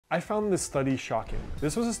I found this study shocking.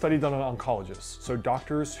 This was a study done on oncologists, so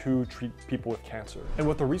doctors who treat people with cancer. And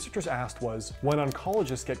what the researchers asked was, when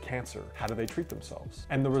oncologists get cancer, how do they treat themselves?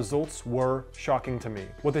 And the results were shocking to me.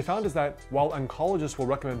 What they found is that while oncologists will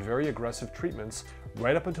recommend very aggressive treatments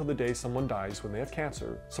right up until the day someone dies when they have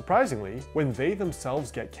cancer, surprisingly, when they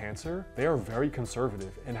themselves get cancer, they are very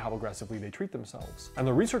conservative in how aggressively they treat themselves. And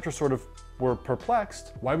the researchers sort of were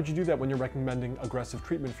perplexed. Why would you do that when you're recommending aggressive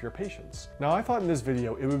treatment for your patients? Now, I thought in this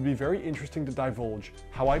video it would be very interesting to divulge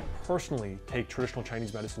how I personally take traditional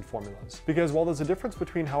Chinese medicine formulas. Because while there's a difference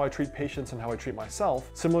between how I treat patients and how I treat myself,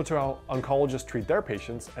 similar to how oncologists treat their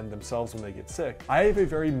patients and themselves when they get sick, I have a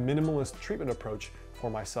very minimalist treatment approach for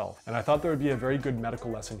myself. And I thought there would be a very good medical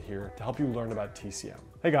lesson here to help you learn about TCM.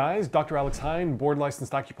 Hey guys, Dr. Alex Heyne, board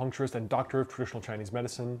licensed acupuncturist and doctor of traditional Chinese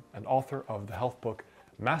medicine and author of the health book,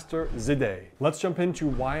 Master the Day. Let's jump into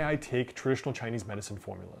why I take traditional Chinese medicine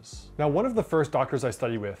formulas. Now, one of the first doctors I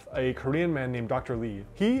studied with, a Korean man named Dr. Lee,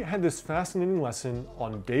 he had this fascinating lesson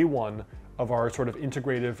on day one of our sort of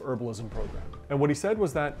integrative herbalism program. And what he said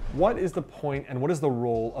was that, what is the point and what is the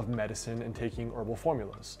role of medicine in taking herbal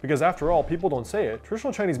formulas? Because after all, people don't say it,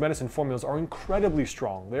 traditional Chinese medicine formulas are incredibly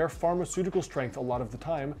strong. They are pharmaceutical strength a lot of the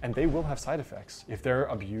time, and they will have side effects if they're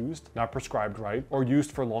abused, not prescribed right, or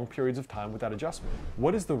used for long periods of time without adjustment.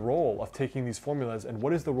 What is the role of taking these formulas, and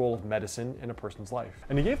what is the role of medicine in a person's life?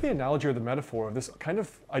 And he gave the analogy or the metaphor of this kind of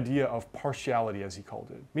idea of partiality, as he called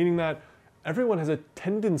it, meaning that everyone has a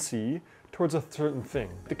tendency towards a certain thing.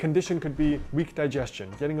 The condition could be weak digestion,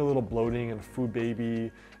 getting a little bloating and food baby,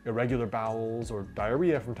 irregular bowels, or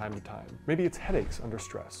diarrhea from time to time. Maybe it's headaches under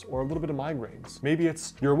stress, or a little bit of migraines. Maybe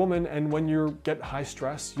it's you're a woman and when you get high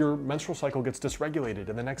stress, your menstrual cycle gets dysregulated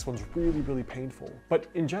and the next one's really, really painful. But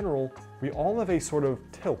in general, we all have a sort of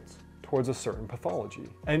tilt towards a certain pathology.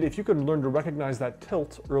 And if you can learn to recognize that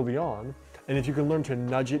tilt early on, and if you can learn to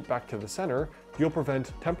nudge it back to the center, you'll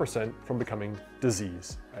prevent 10% from becoming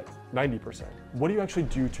disease at 90%. What do you actually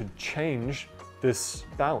do to change this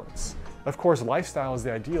balance? Of course, lifestyle is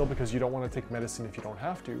the ideal because you don't want to take medicine if you don't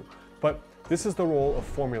have to, but this is the role of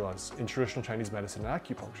formulas in traditional Chinese medicine and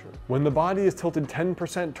acupuncture. When the body is tilted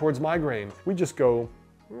 10% towards migraine, we just go,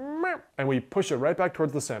 and we push it right back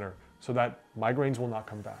towards the center, so that migraines will not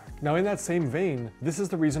come back. Now, in that same vein, this is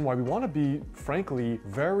the reason why we want to be, frankly,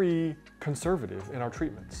 very conservative in our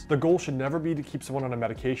treatments. The goal should never be to keep someone on a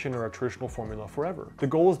medication or a traditional formula forever. The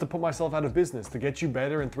goal is to put myself out of business, to get you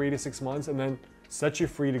better in 3 to 6 months, and then set you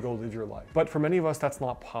free to go live your life. But for many of us, that's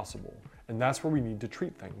not possible. And that's where we need to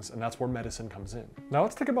treat things, and that's where medicine comes in. Now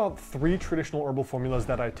let's talk about 3 traditional herbal formulas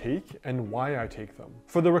that I take and why I take them.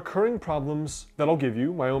 For the recurring problems that I'll give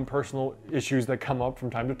you, my own personal issues that come up from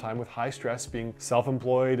time to time with high stress, being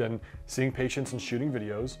self-employed and seeing patients and shooting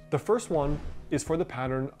videos, the first one is for the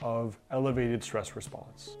pattern of elevated stress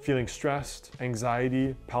response. Feeling stressed,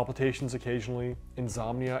 anxiety, palpitations occasionally,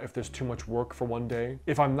 insomnia if there's too much work for one day.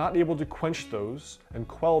 If I'm not able to quench those and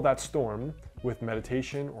quell that storm with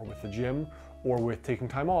meditation or with the gym or with taking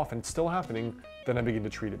time off and it's still happening, then I begin to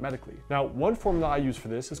treat it medically. Now, one formula I use for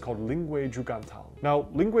this is called Lingui Zhugan Tang. Now,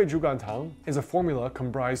 Lingui Zhugan Tang is a formula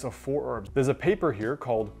comprised of 4 herbs. There's a paper here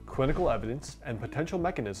called Clinical Evidence and Potential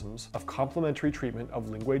Mechanisms of Complementary Treatment of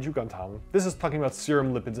Lingui Zhugan Tang. This is talking about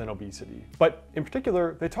serum lipids and obesity. But in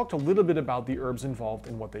particular, they talked a little bit about the herbs involved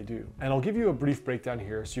in what they do. And I'll give you a brief breakdown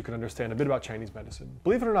here so you can understand a bit about Chinese medicine.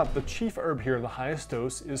 Believe it or not, the chief herb here in the highest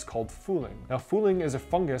dose is called fuling. Now, fuling is a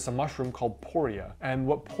fungus, a mushroom called poria. And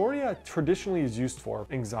what poria traditionally is used for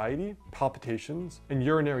anxiety, palpitations, and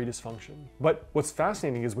urinary dysfunction. But what's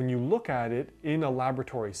fascinating is when you look at it in a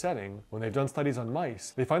laboratory setting, when they've done studies on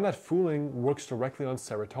mice, they find that fuling works directly on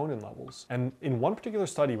serotonin levels. And in one particular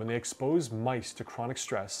study, when they exposed mice to chronic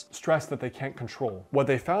stress that they can't control, what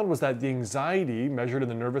they found was that the anxiety measured in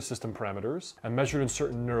the nervous system parameters and measured in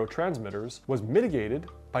certain neurotransmitters was mitigated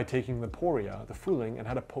by taking the poria, the fuling, and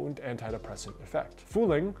had a potent antidepressant effect.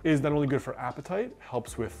 Fuling is not only good for appetite,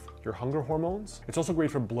 helps with your hunger hormones, it's also great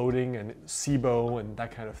for bloating and SIBO and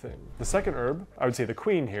that kind of thing. The second herb, I would say the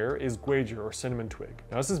queen here, is guizhi or cinnamon twig.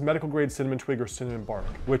 Now this is medical grade cinnamon twig or cinnamon bark,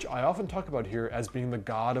 which I often talk about here as being the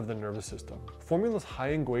god of the nervous system. Formulas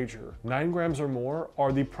high in guizhi, 9 grams or more,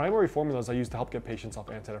 are the primary formulas I use to help get patients off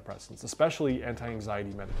antidepressants, especially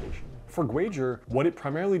anti-anxiety medication. For guizhi, what it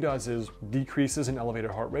primarily does is decreases in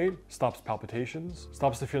elevated heart heart rate, stops palpitations,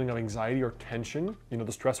 stops the feeling of anxiety or tension,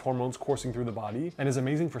 the stress hormones coursing through the body, and is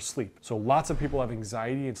amazing for sleep. So lots of people have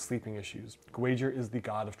anxiety and sleeping issues. Guejir is the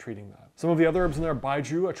god of treating that. Some of the other herbs in there are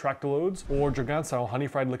Baiju, atractalodes, or Jogansao, honey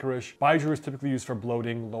fried licorice. Baiju is typically used for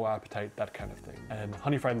bloating, low appetite, that kind of thing. And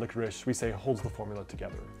honey fried licorice, we say, holds the formula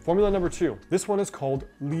together. Formula number 2. This one is called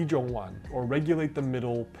Li Zhongwan, or regulate the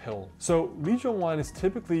middle pill. So Li Zhongwan is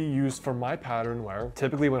typically used for my pattern where,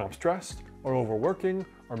 typically when I'm stressed or overworking,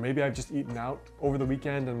 or maybe I've just eaten out over the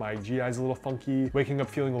weekend and my GI is a little funky, waking up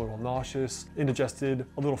feeling a little nauseous, indigested,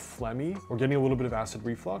 a little phlegmy, or getting a little bit of acid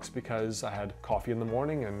reflux because I had coffee in the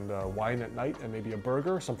morning and wine at night and maybe a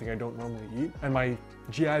burger, something I don't normally eat, and my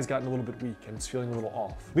GI has gotten a little bit weak and it's feeling a little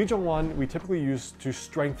off. Li Zhongwan we typically use to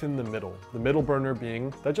strengthen the middle burner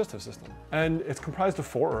being digestive system. And it's comprised of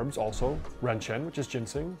 4 herbs also: Renchen, which is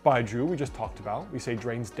ginseng; Baiju, we just talked about, we say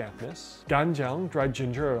drains dampness; Ganjiang, dried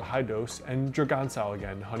ginger at a high dose; and Zhigansao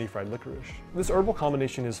again, honey fried licorice. This herbal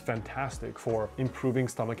combination is fantastic for improving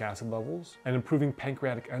stomach acid levels and improving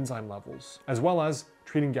pancreatic enzyme levels, as well as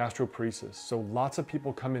treating gastroparesis. So lots of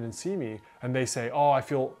people come in and see me and they say, oh, I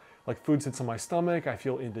feel like food sits in my stomach, I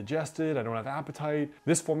feel indigested, I don't have appetite.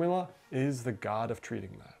 This formula is the god of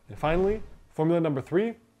treating that. And finally, formula number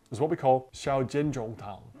 3 is what we call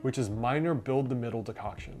Xiaojianzhongtang, which is minor build the middle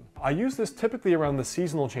decoction. I use this typically around the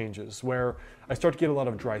seasonal changes where I start to get a lot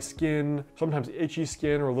of dry skin, sometimes itchy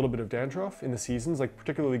skin or a little bit of dandruff in the seasons, like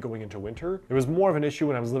particularly going into winter. It was more of an issue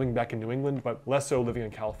when I was living back in New England, but less so living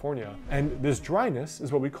in California. And this dryness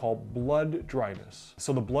is what we call blood dryness.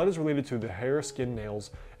 So the blood is related to the hair, skin,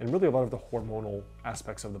 nails, and really a lot of the hormonal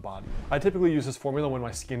aspects of the body. I typically use this formula when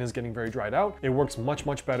my skin is getting very dried out. It works much,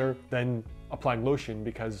 much better than applying lotion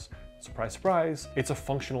because, surprise, surprise, it's a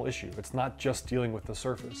functional issue. It's not just dealing with the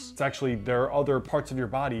surface. It's actually, there are other parts of your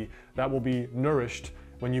body that will be nourished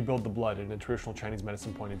when you build the blood in a traditional Chinese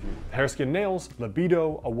medicine point of view. Hair, skin, nails,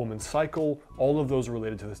 libido, a woman's cycle, all of those are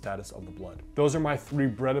related to the status of the blood. Those are my 3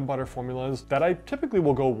 bread and butter formulas that I typically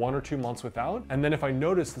will go 1 or 2 months without. And then if I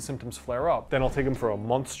notice the symptoms flare up, then I'll take them for a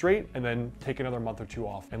month straight and then take another month or 2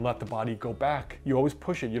 off and let the body go back. You always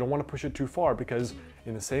push it. You don't want to push it too far because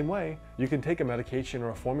in the same way, you can take a medication or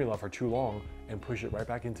a formula for too long and push it right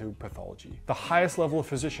back into pathology. The highest level of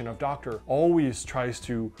physician, of doctor, always tries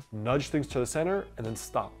to nudge things to the center and then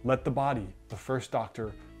stop. Let the body, the first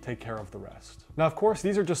doctor, take care of the rest. Now, of course,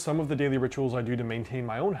 these are just some of the daily rituals I do to maintain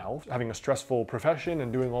my own health, having a stressful profession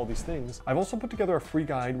and doing all these things. I've also put together a free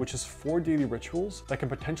guide, which is 4 daily rituals that can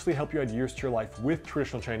potentially help you add years to your life with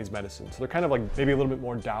traditional Chinese medicine. So they're kind of like maybe a little bit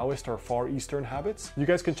more Taoist or Far Eastern habits. You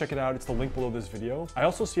guys can check it out. It's the link below this video. I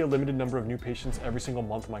also see a limited number of new patients every single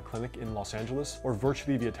month in my clinic in Los Angeles or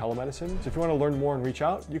virtually via telemedicine. So if you want to learn more and reach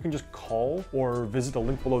out, you can just call or visit the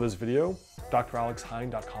link below this video,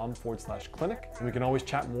 dralexheyne.com/clinic, and we can always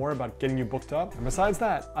chat more about getting you booked up. And besides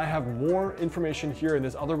that, I have more information here in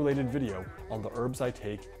this other related video on the herbs I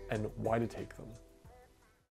take and why to take them.